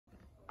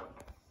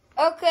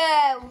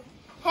Okay,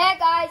 hey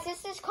guys,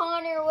 this is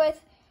Connor with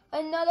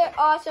another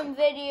awesome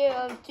video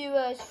of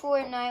Duos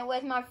Fortnite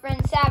with my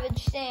friend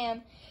Savage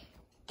Sam.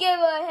 Give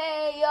a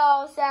hey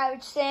y'all,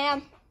 Savage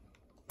Sam.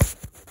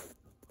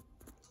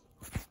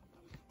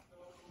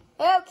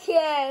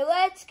 Okay,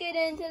 let's get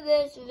into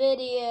this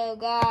video,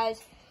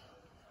 guys.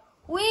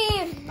 We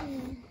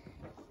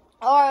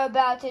are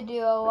about to do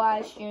a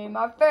live stream,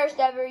 our first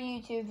ever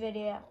YouTube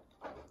video.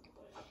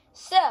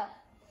 So,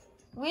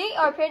 we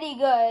are pretty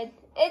good.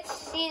 It's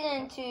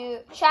season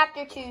 2,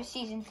 chapter 2,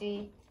 season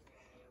 3.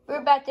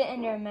 We're about to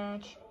end our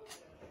match.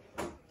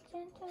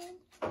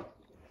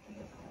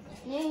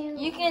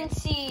 You can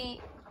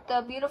see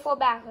the beautiful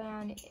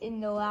background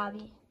in the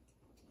lobby.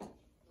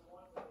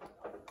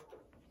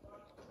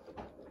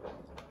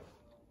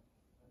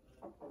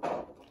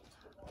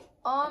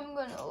 I'm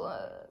gonna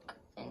look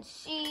and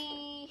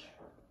see.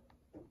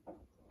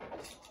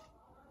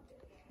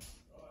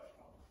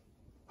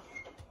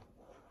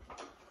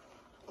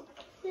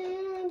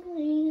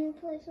 Please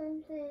play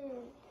something.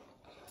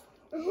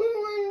 I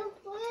want to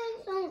play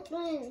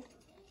something.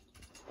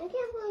 I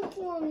can't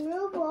play on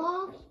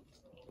Roblox.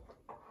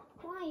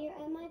 Why?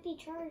 It might be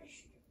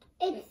charged.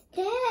 It's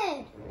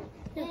dead.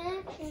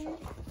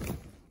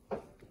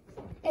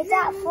 It's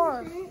at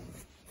 4.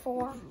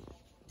 4.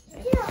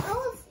 Still,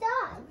 oh,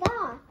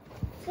 stop.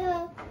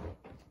 So,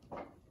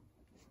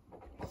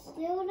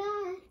 still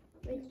not.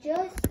 It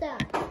just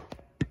stopped.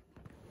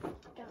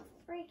 The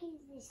freak is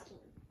this game?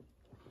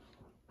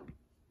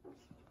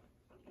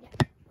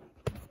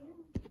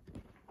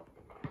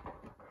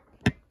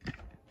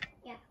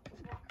 Yeah.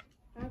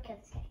 I don't kill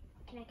this guy.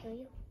 Can I kill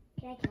you?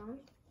 Can I kill him?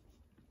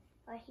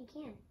 Oh, he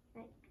can.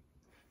 Like,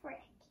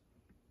 frick.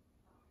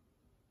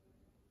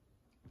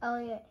 Oh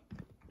yeah,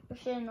 you're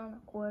sitting on the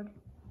cord.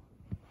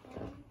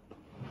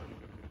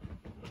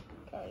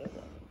 Okay, you're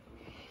good.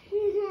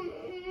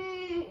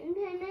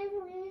 Can I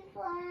please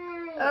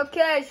play?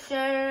 Okay,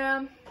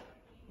 Sam.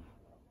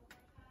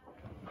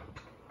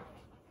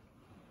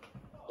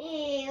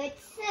 Ew,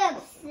 it's so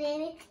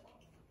silly.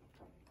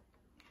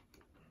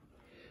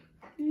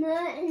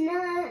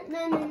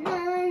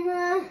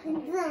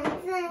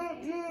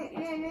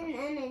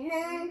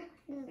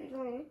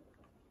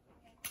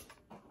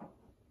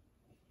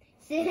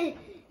 See,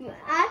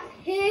 I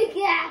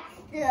pickaxe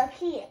the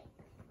kid.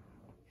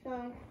 So,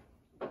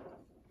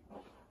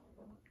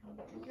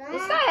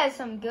 This guy has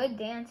some good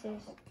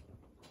dances.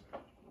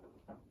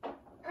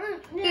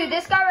 Dude,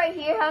 this guy right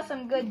here has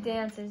some good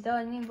dances,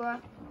 doesn't he, bro?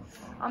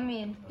 I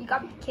mean, you got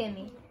to be kidding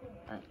me.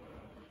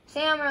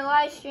 Sam, we're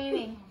live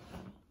streaming.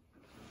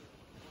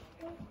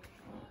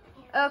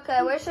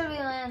 Okay, where should we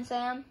land,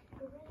 Sam?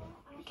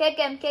 Kick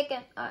him.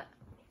 Alright.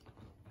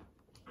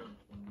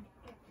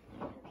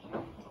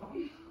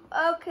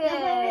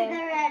 Okay.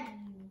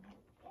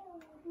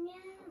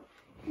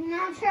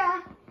 Not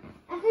sure.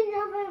 I can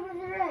jump over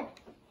the red.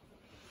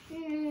 Are you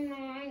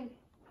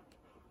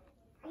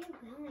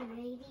going,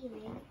 lady?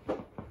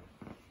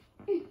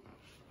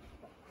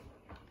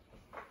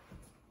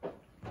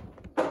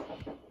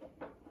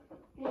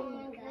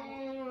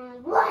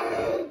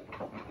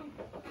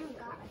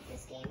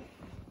 This game.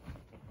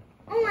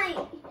 Oh my!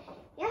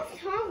 You have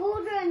Tom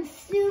Golder and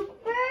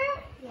Super?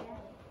 Yeah.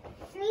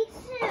 Me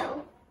too.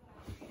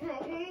 Yeah.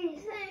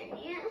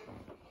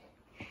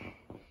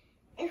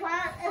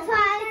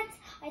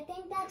 I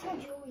think that's where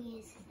Julie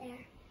is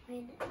there.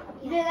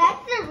 Yeah,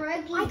 that's the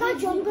rookie. I got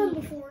jump gun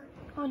before.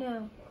 Oh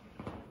no.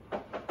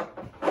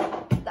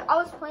 I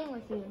was playing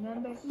with you,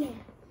 remember? Yeah.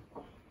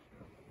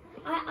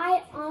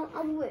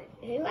 I'm with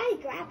who? I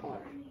grapple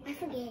her. I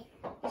forget.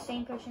 The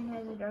same person who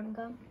has a drum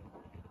gun.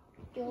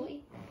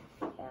 Julie.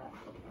 Yeah.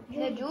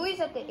 No, Julie's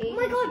at the agency. Oh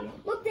my god!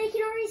 Look, they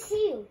can already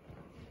see you.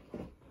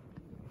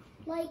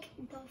 Like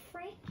the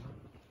frick?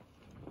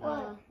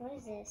 What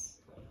is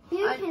this?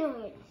 You can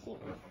already see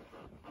me.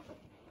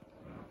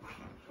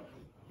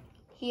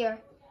 Here.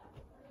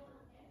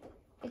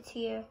 It's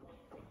here.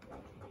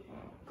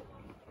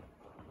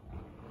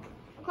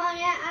 Oh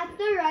yeah, I have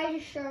to write a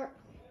shirt.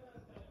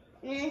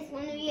 And it's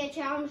going to be a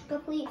challenge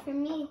complete for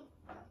me.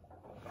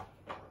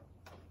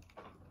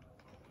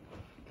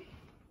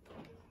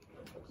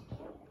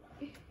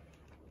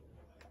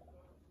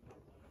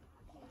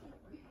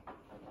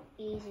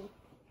 Easy.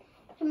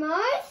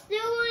 Tomorrow's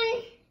still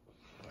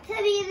going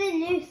to be the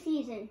new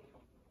season.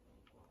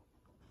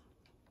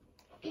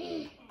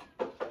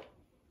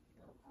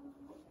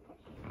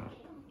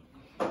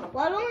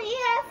 Why don't you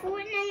have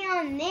Fortnite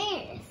on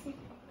this?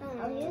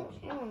 Oh, yeah,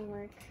 it won't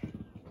work.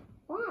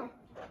 Why?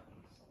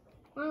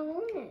 Why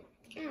won't it?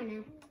 I don't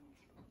know.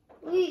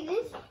 Wait,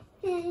 this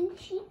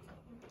bench.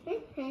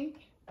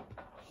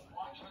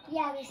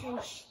 Yeah, this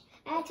bench.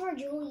 That's where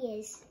Julie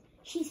is.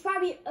 She's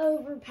probably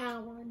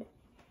overpowered.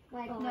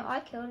 No, I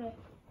killed her.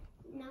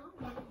 No,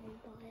 but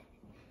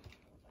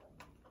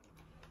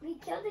we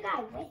killed the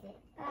guy with it.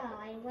 Oh,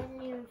 I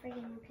wasn't even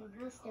freaking looking.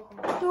 How stupid.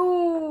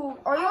 Dude,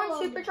 are you on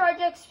Supercharge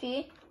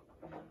XP?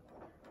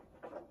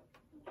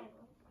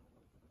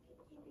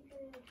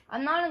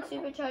 I'm not on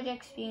Supercharge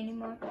XP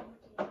anymore.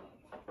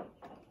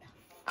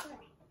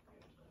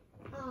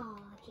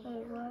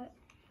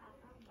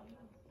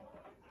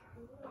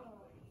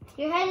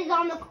 Your head is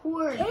on the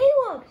cord.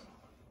 Caleb!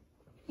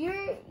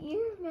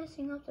 You're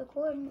messing up the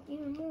cord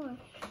even more.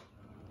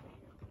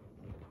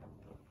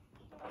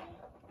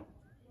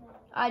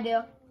 I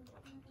do.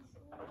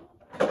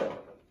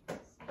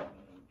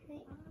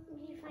 Wait,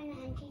 did you find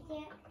the entrance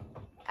yet?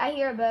 I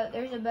hear a boat.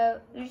 There's a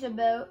boat. There's a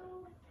boat.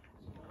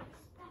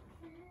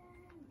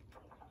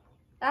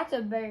 That's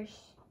a burst.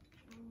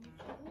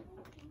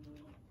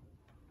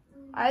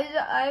 I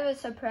have a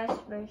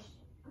suppressed burst.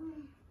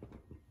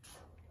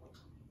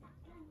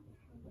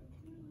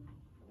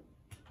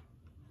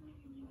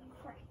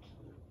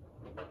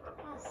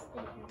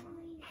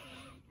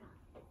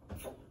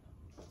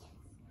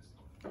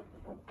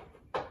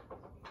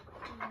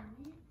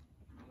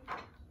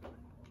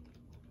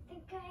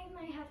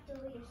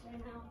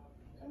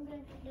 I'm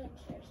going to go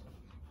upstairs.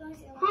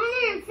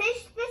 Connor,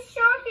 fish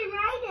shark and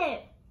ride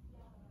it.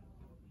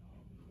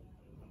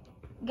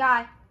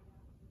 Guy.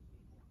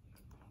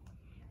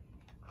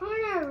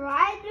 Connor,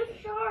 ride the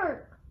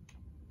shark.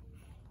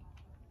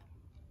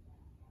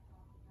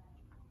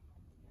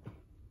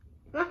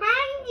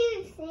 Behind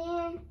you,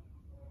 Sam.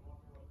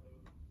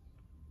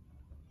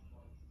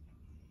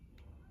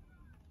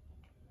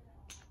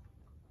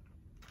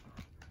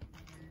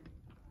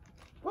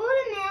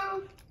 Golden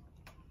mouth.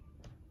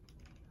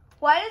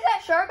 Why does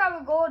that shark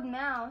have a gold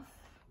mouth?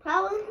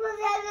 Probably because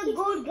it has a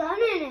gold gun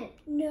in it.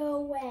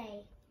 No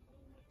way.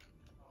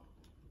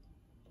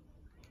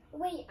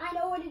 Wait, I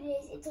know what it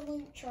is. It's a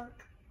loot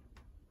shark.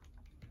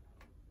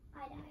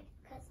 I died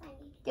because I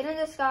need. Get in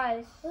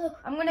disguise. Look.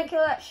 I'm gonna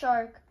kill that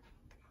shark.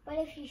 But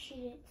if you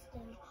shoot it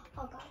still.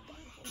 Oh god damn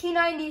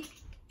it. P90.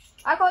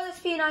 I call this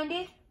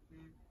P90.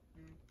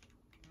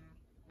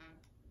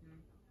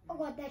 Oh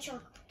god, that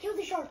shark. Kill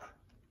the shark.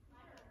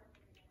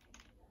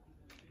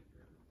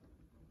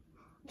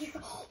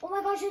 Oh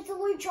my gosh, it's a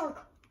loot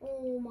shark.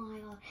 Oh my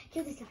god.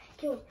 Kill this guy.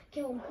 Kill him.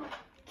 Kill him.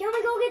 Kill him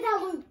and go get that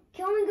loot.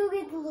 Kill him and go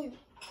get the loot.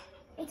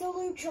 It's a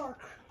loot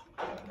shark.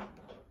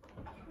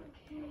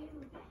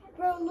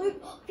 Bro,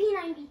 loot.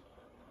 P90.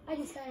 I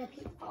just got a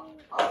P.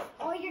 Oh,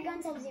 all your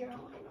guns have 0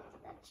 on them.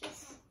 That's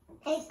just.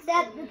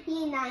 Except the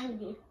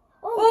P90.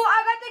 Oh,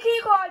 I got the key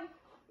card.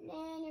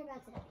 And you're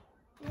about to die.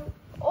 Nope.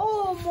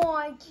 Oh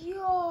my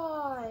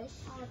gosh.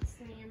 Oh, it's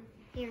Sam.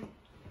 Here.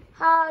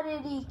 How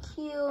did he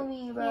kill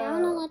me, bro? Yeah, I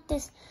wanna let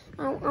this.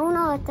 I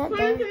wanna let that.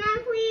 Can I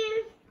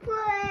please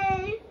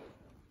play?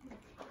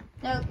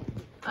 No,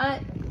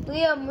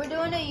 Liam, we're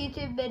doing a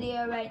YouTube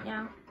video right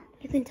now.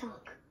 You can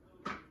talk.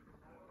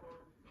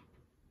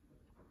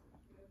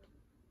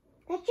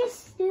 That's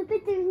just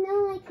stupid. There's no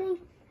like thing.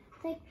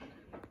 Like,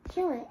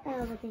 kill it.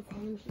 Oh, with his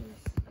hand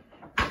shoes.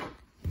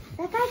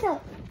 That guy's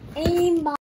a aimbot.